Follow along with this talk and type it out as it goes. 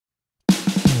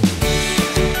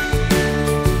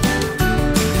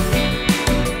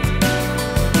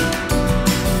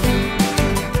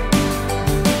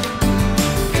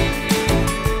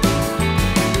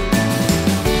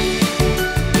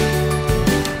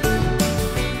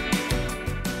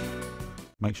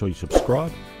make sure you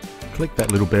subscribe, click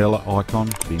that little bell icon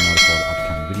to be notified of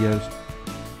upcoming videos,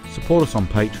 support us on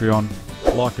Patreon,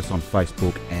 like us on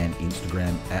Facebook and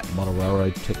Instagram at Model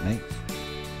Railroad Techniques.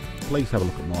 Please have a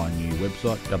look at my new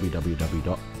website,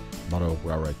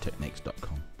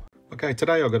 www.modelrailroadtechniques.com. Okay,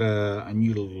 today I've got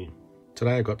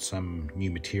Today I got some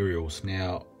new materials.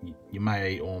 Now, you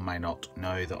may or may not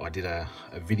know that I did a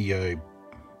video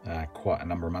quite a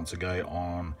number of months ago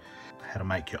on how to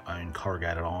make your own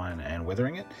corrugated iron and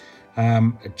weathering it.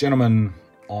 A gentleman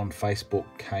on Facebook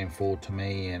came forward to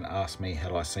me and asked me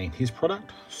had I seen his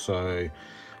product. So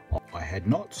I had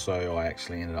not, so I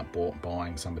actually ended up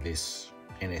buying some of this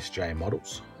NSJ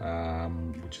Modells,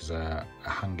 which is a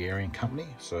Hungarian company.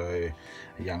 So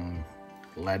a young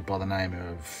lad by the name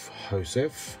of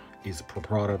Jozef is the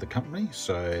proprietor of the company.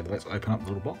 So let's open up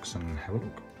the little box and have a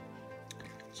look.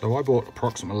 So I bought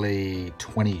approximately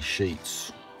 20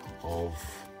 sheets of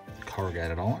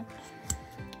corrugated iron.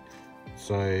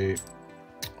 So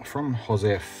from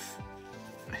Jozef,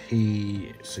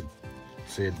 he said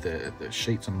that the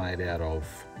sheets are made out of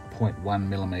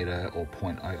 0.1mm or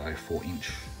 0.004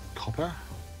 inch copper,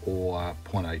 or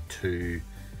 0.02mm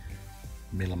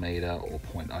or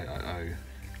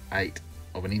 0.008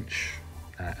 of an inch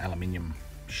aluminium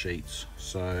sheets.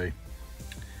 So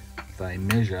they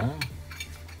measure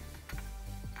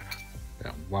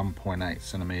about 1.8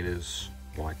 centimeters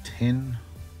by 10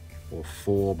 or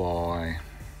 4 by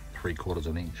 3/4 of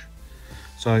an inch.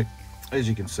 So as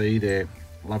you can see, they're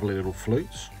lovely little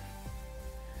flutes.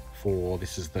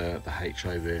 This is the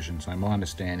HO version. So my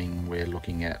understanding, we're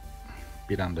looking at a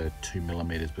bit under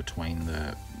 2mm between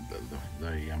the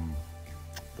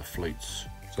flutes.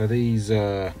 So these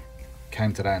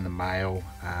came today in the mail.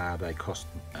 They cost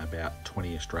about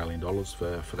 20 Australian dollars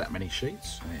for that many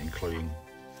sheets, including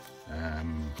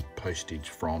postage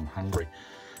from Hungary.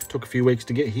 Took a few weeks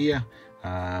to get here,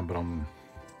 but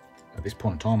at this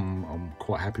point in time, I'm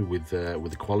quite happy with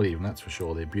the quality of them, that's for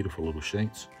sure. They're beautiful little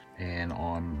sheets, and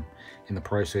I'm in the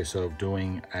process of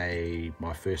doing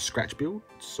my first scratch build,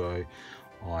 so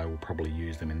I will probably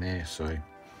use them in there. So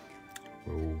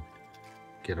we'll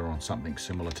get her on something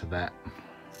similar to that.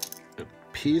 It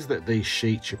appears that these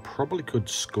sheets you probably could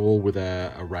score with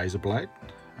a razor blade.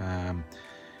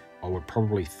 I would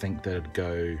probably think that it'd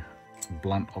go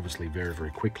blunt, obviously very,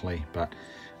 very quickly, but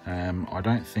I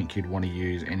don't think you'd want to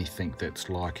use anything that's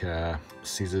like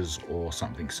scissors or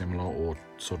something similar, or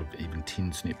sort of even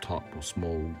tin snip type or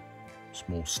small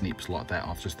snips like that.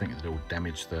 I just think that it will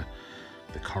damage the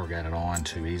corrugated iron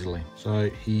too easily. So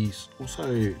he's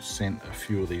also sent a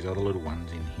few of these other little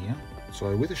ones in here.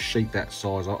 So with a sheet that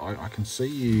size, I can see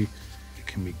you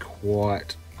can be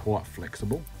quite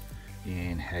flexible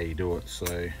in how you do it.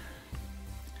 So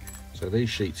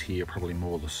these sheets here are probably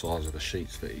more the size of the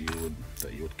sheets that you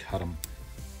would cut them.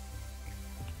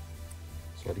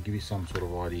 So to give you some sort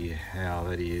of idea how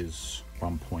that is,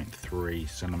 1.3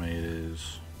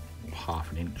 centimeters, or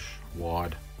half an inch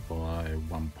wide by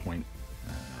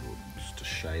just a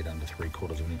shade under 3/4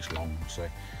 of an inch long. So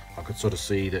I could sort of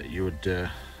see that you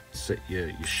would set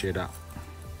your shed up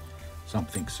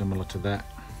something similar to that,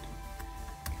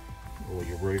 or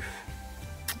your roof,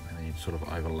 and then you'd sort of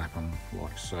overlap them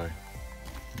like so.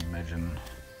 Imagine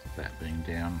that being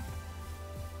down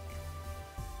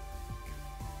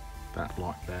that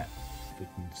like that. You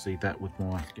can see that with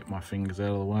get my fingers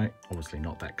out of the way. Obviously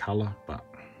not that color, but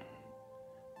I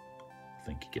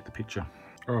think you get the picture.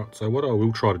 All right, so what I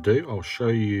will try to do, I'll show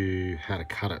you how to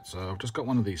cut it. So I've just got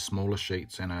one of these smaller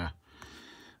sheets and a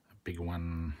big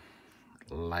one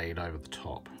laid over the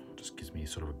top. Just gives me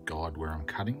sort of a guide where I'm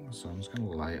cutting. So I'm just going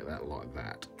to lay it like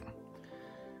that.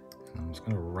 And I'm just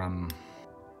going to run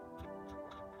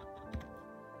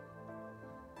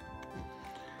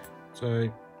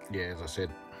So yeah, as I said,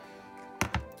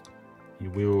 you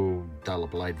will dull a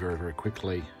blade very, very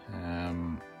quickly.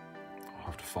 I'll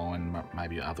have to find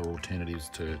maybe other alternatives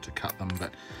to cut them,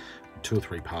 but 2 or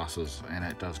 3 passes and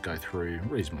it does go through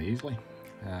reasonably easily.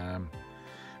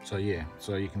 So yeah,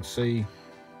 so you can see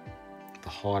the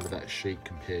height of that sheet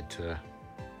compared to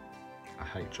a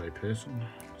HO person.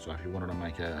 So if you wanted to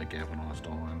make a galvanized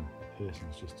iron,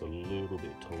 person's just a little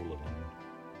bit taller than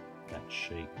that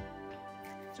sheet.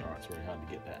 Sorry, it's very hard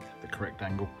to get the correct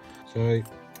angle. So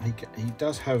he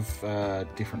does have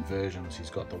different versions. He's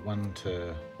got the 1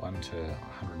 to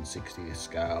 160th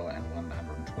scale and 1 to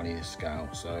 120th scale.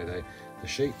 So the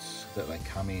sheets that they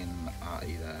come in are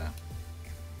either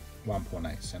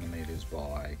 1.8 centimeters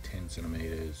by 10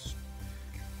 centimeters,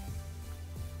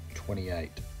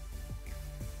 2.8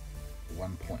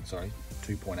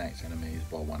 centimeters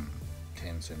by 1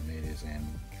 10 centimeters and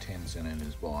 10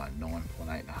 centimeters by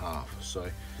 9.8.5. So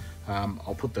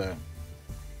I'll put the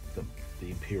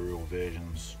imperial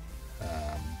versions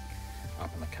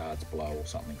up in the cards below or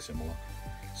something similar.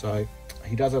 So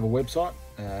he does have a website.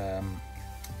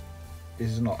 This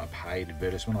is not a paid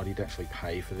advertisement. I did actually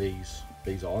pay for these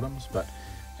items, but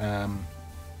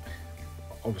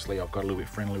obviously I've got a little bit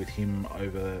friendly with him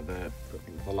over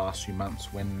the last few months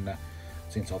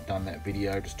since I've done that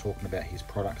video just talking about his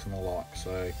products and the like.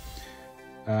 So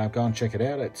go and check it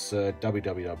out. It's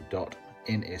www.NSJ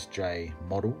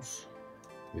Modells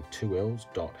with 2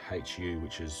 L's.hu,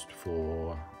 which is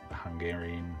for the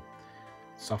Hungarian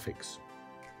suffix.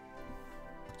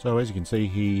 So as you can see,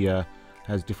 he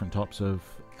has different types of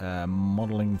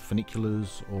modelling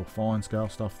funiculars or fine scale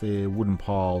stuff there, wooden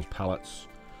piles, pallets,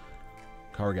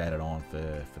 corrugated iron for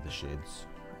the sheds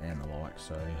and the like.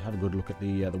 So have a good look at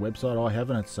the website. I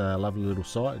haven't. It's a lovely little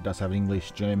site. It does have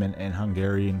English, German and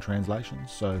Hungarian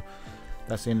translations. So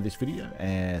that's the end of this video,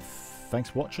 and thanks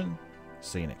for watching.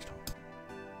 See you next time.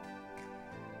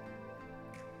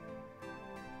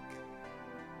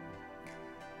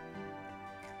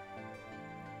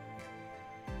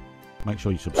 Make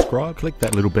sure you subscribe, click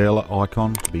that little bell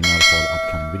icon to be notified of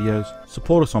upcoming videos.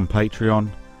 Support us on Patreon,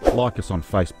 like us on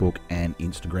Facebook and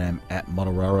Instagram at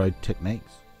Model Railroad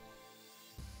Techniques.